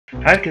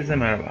Herkese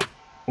merhaba.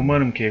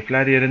 Umarım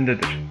keyifler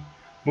yerindedir.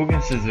 Bugün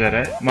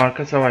sizlere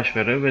Marka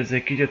Savaslari ve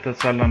Zekice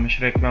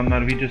tasarlanmış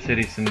reklamlar video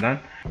serisinden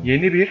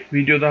yeni bir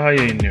video daha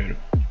yayınlıyorum.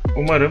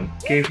 Umarım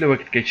keyifli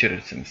vakit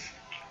geçirirsiniz.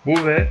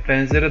 Bu ve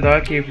benzeri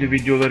daha keyifli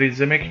videoları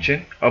izlemek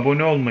için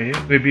abone olmayı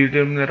ve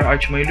bildirimleri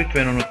açmayı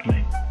lütfen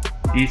unutmayın.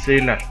 İyi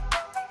seyirler.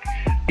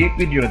 İlk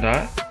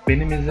videoda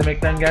benim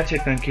izlemekten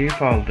gerçekten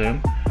keyif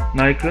aldığım,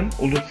 Nike'ın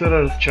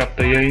uluslararası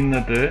çapta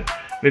yayınladığı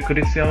ve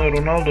Cristiano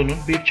Ronaldonun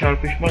bir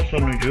çarpışma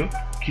sonucu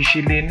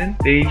kişiliğinin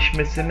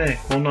değişmesine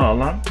konu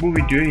alan bu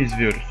videoyu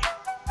izliyoruz.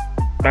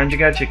 Bence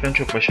gerçekten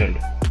çok başarılı.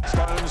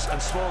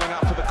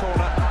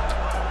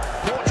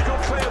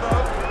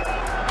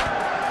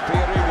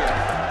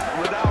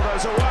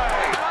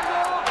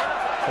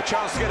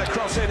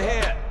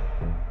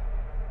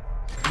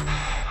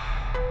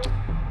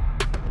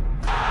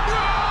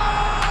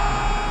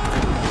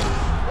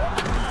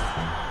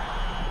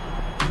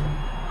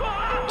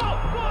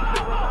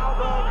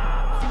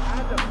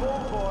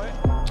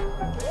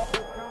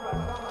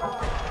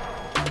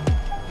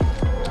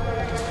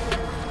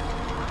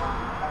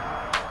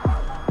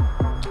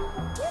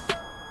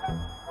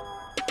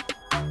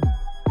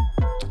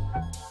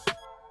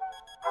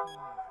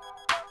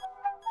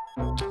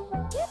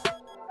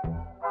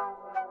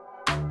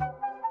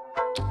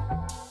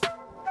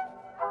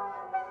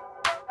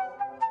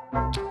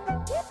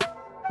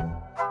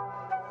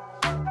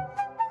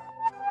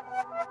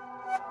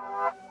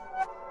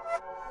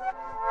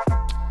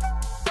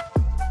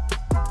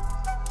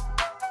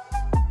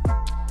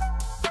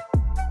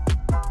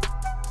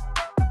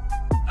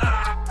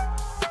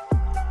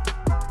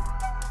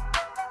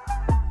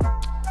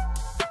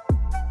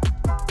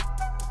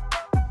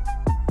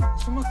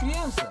 Uma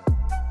criança.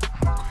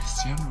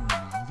 Cristiano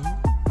Ronaldo?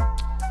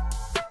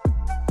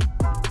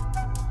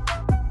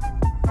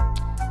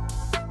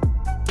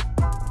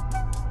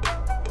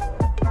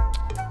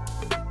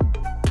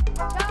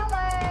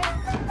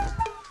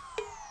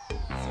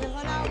 Seu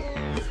Ronaldo.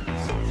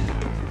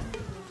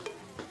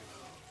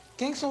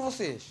 Quem que são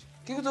vocês?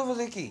 O que eu estou a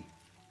fazer aqui?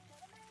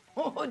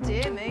 Oh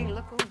dear me,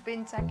 look who's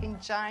been taking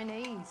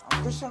Chinese.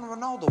 I'm Cristiano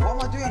Ronaldo. What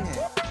am I doing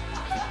here?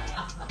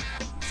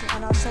 Se o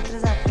Ronaldo se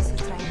atrasar para o seu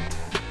treino,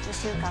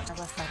 deixei o carro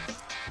na sala.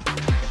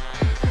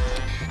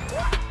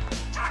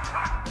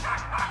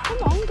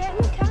 Come on, get in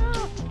the car.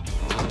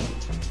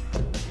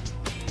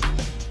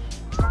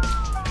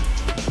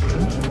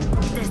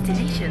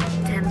 Destination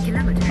 10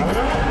 kilometers.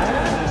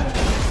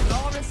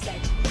 Laura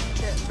said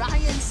that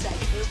Ryan said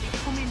he'll be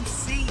coming to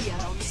see you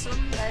on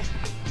Sunday.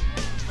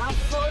 Have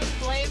fun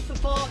playing for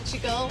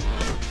Portugal.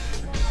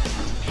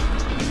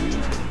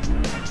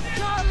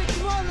 Charlie,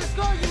 come on, let's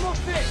go, you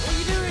muppet. What are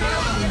you doing?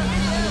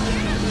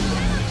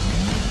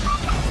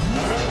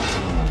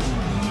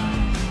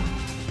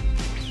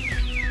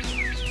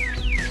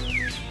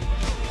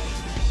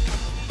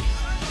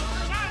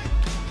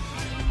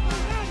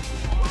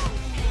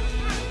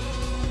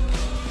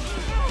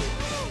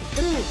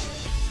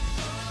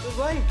 Tudo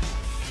bem?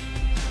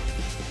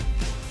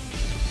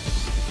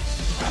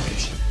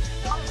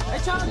 Hey,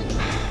 Charlie!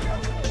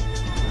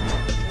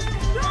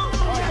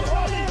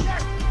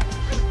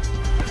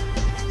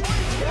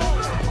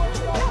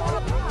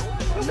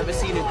 I've never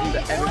seen him do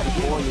that ever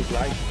before in his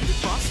life.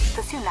 Posso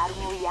estacionar o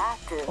meu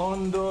iate?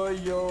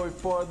 Onde eu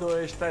posso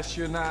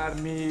estacionar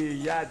meu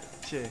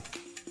iate?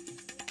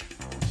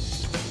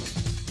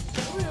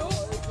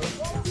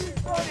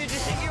 Who did you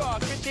think you are,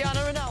 Cristiano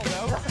Ronaldo?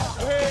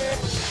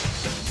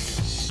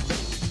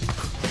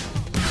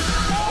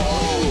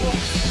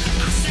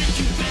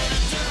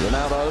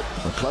 Ronaldo,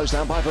 closed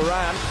down by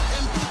Varane.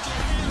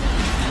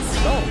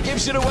 Oh,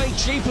 gives it away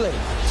cheaply.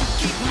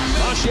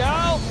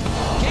 Martial,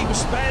 keeper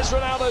spares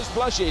Ronaldo's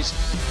blushes.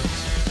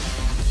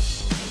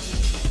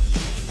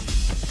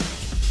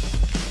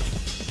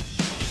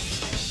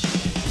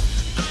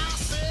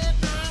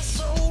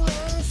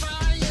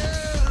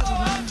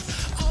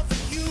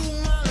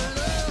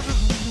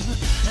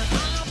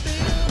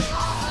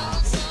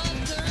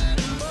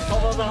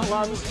 Well done,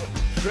 lads.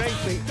 Great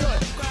feat.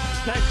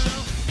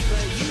 Thanks.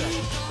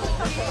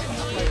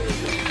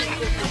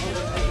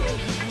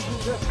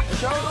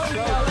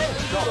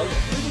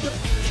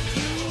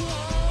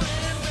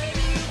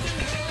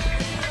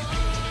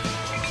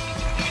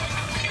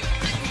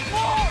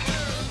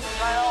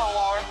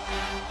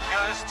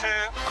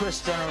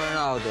 Cristiano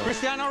Ronaldo.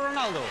 Cristiano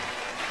Ronaldo.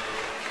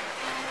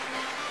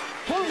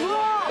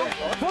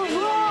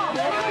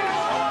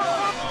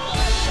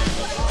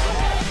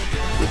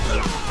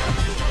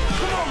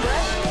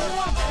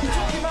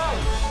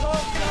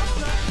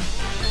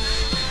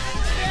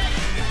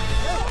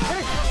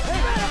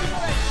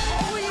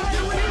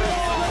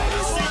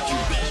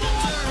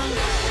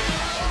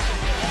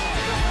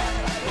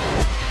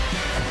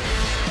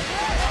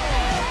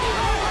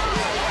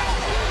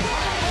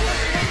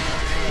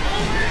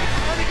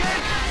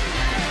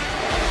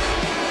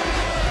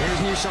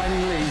 Here's new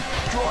signing Lee,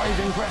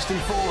 driving Preston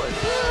forward.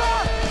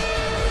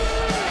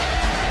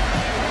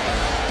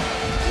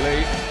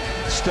 Lee,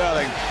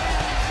 Sterling,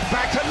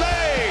 back to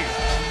Lee!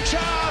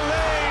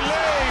 Charlie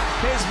Lee!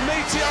 His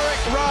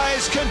meteoric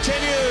rise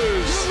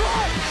continues.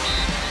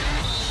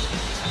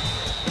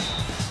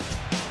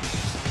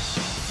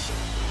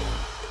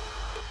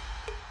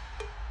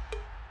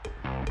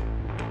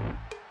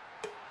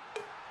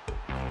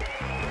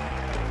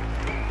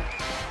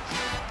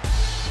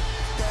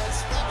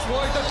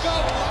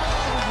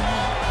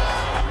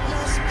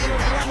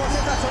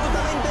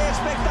 Absolutamente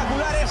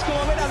espectacular, es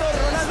como ver a dos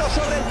Ronaldo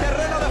sobre el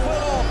terreno de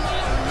juego.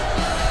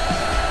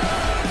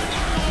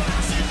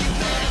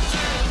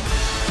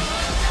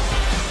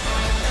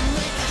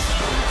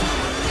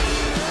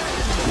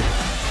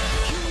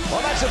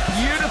 Well, that's a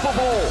beautiful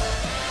ball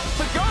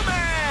for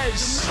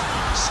Gomez.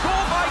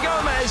 Scored by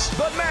Gomez,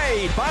 but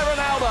made by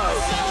Ronaldo.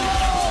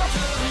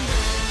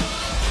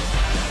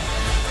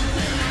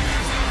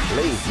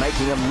 Lee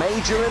making a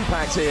major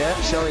impact here,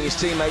 showing his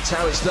teammates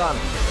how it's done.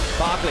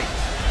 Barkley.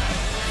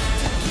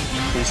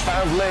 He's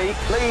found Lee.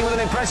 Lee with an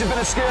impressive bit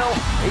of skill.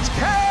 It's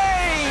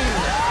Kane!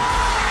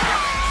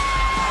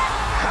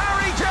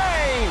 Harry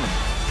Kane!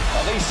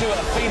 Well, these two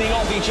are feeding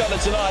off each other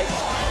tonight.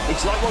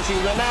 It's like watching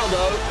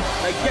Ronaldo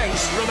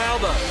against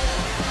Ronaldo.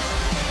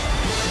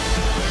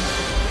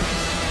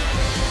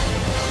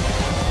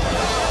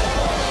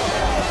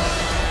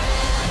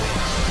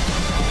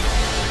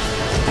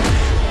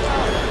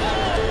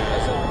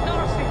 There's a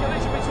nasty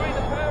collision between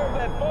the pair of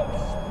them, both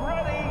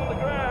spreading on the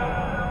ground,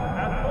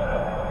 and both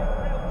of them in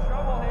real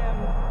trouble here.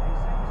 He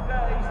seems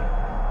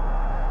dazed.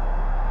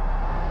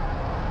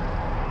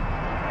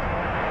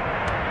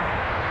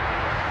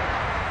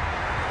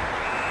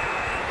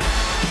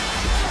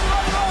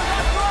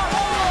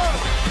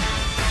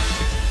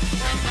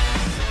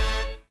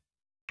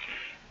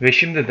 Ve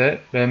şimdi de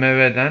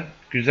BMW'den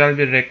güzel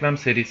bir reklam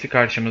serisi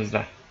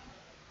karşımızda.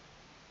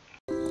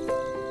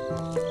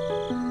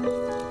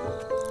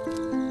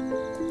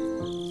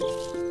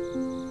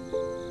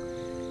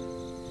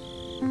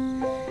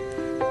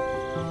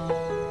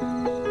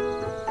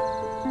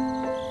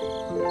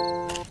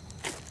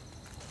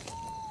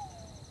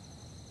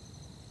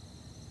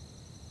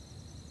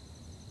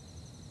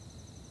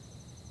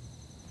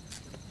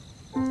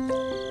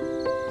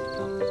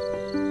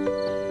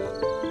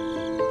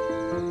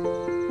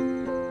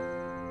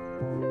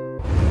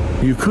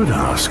 You could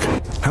ask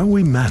how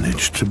we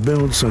managed to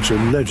build such a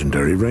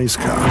legendary race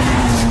car.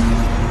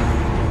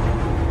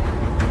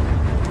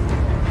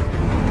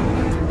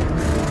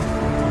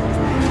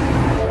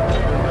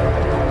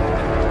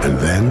 And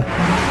then,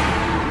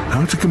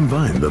 how to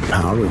combine the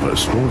power of a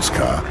sports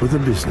car with a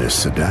business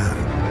sedan.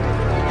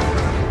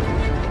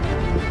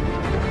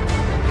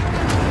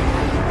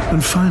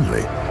 And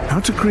finally, how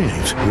to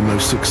create the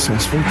most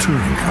successful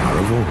touring car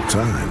of all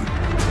time.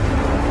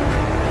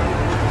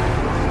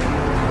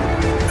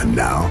 And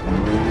now,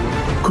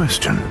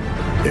 question,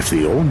 if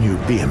the all-new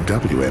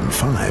BMW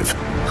M5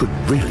 could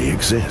really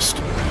exist?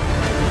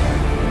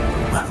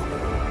 Well,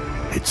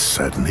 it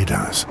certainly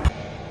does.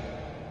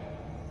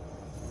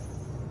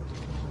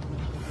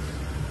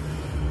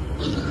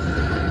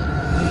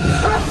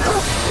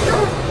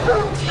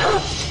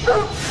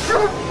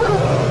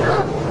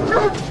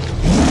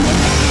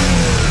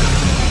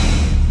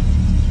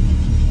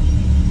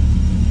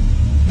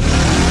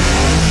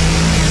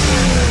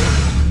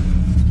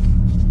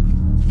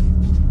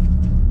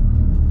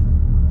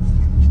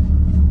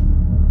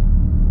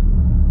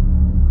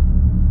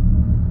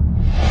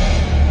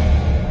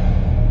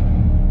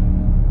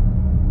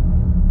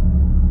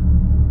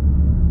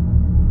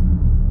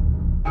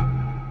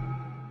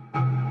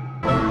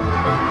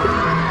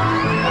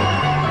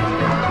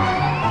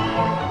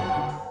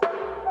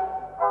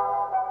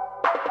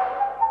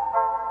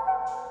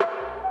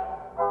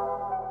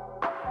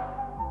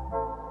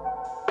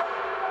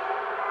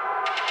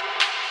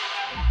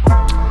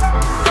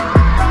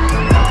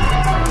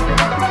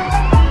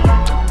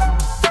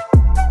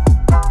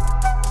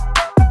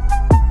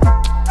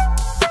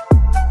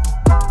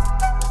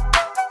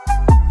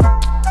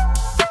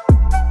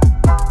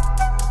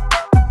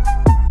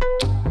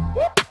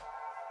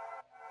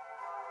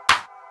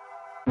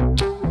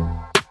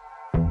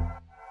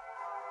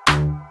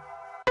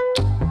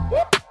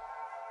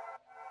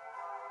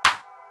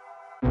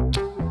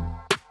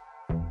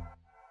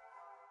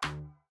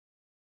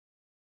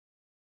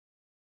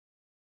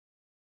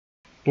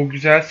 Bu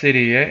güzel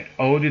seriye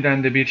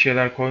Audi'den de bir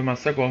şeyler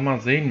koymazsak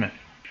olmaz değil mi?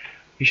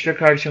 İşte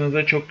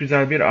karşınıza çok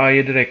güzel bir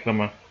A7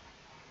 reklamı.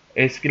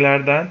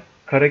 Eskilerden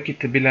kara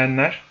kiti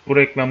bilenler bu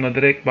reklamla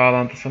direkt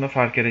bağlantısını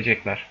fark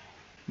edecekler.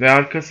 Ve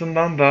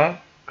arkasından da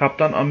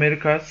Kaptan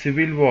Amerika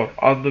Civil War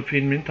adlı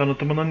filmin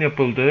tanıtımının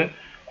yapıldığı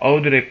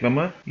Audi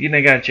reklamı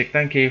yine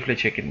gerçekten keyifle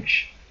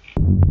çekilmiş.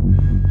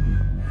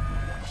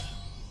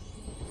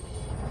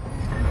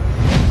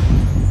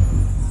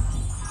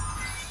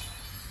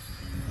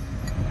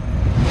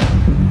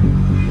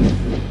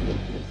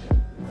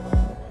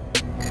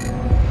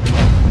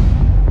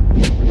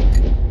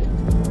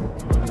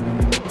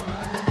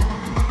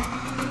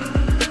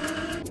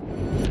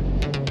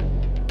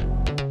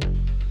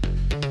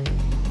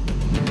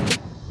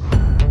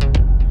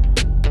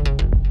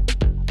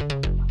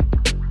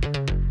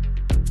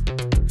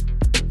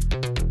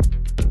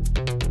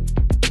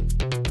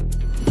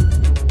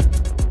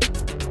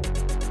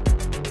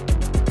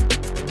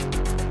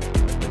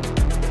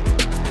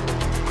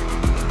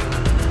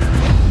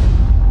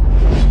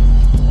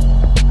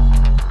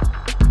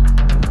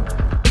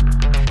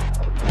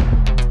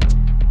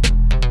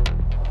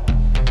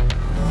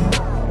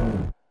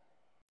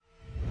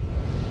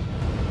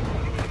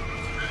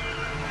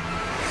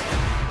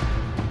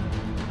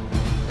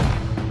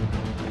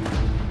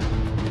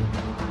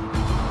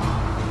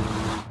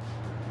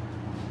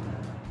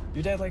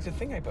 Your dad liked a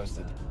thing I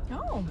posted.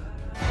 Oh.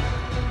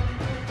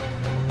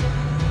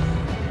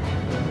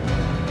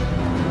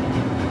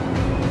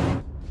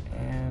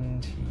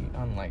 And he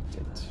unliked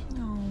it.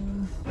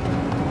 Oh.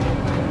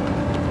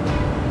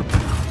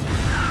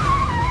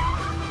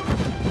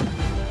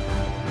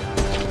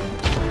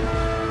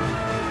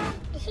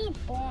 This is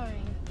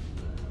boring.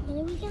 When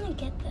are we gonna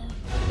get there?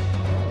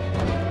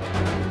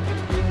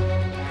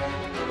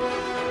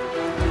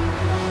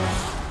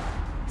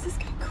 Is this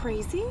guy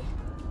crazy?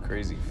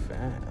 Crazy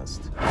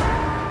fast.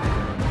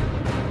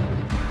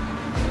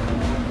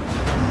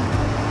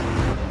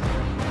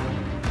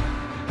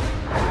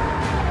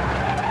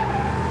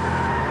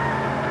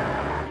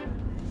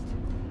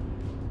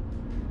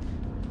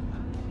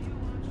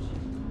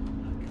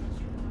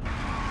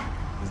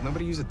 Does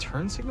nobody use a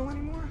turn signal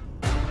anymore?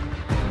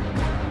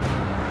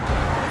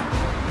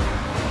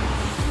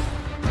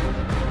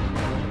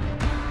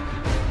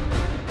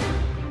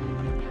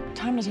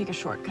 Time to take a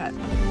shortcut.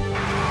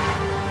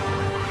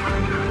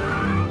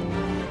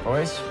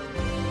 Boys,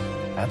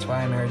 that's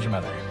why I married your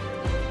mother.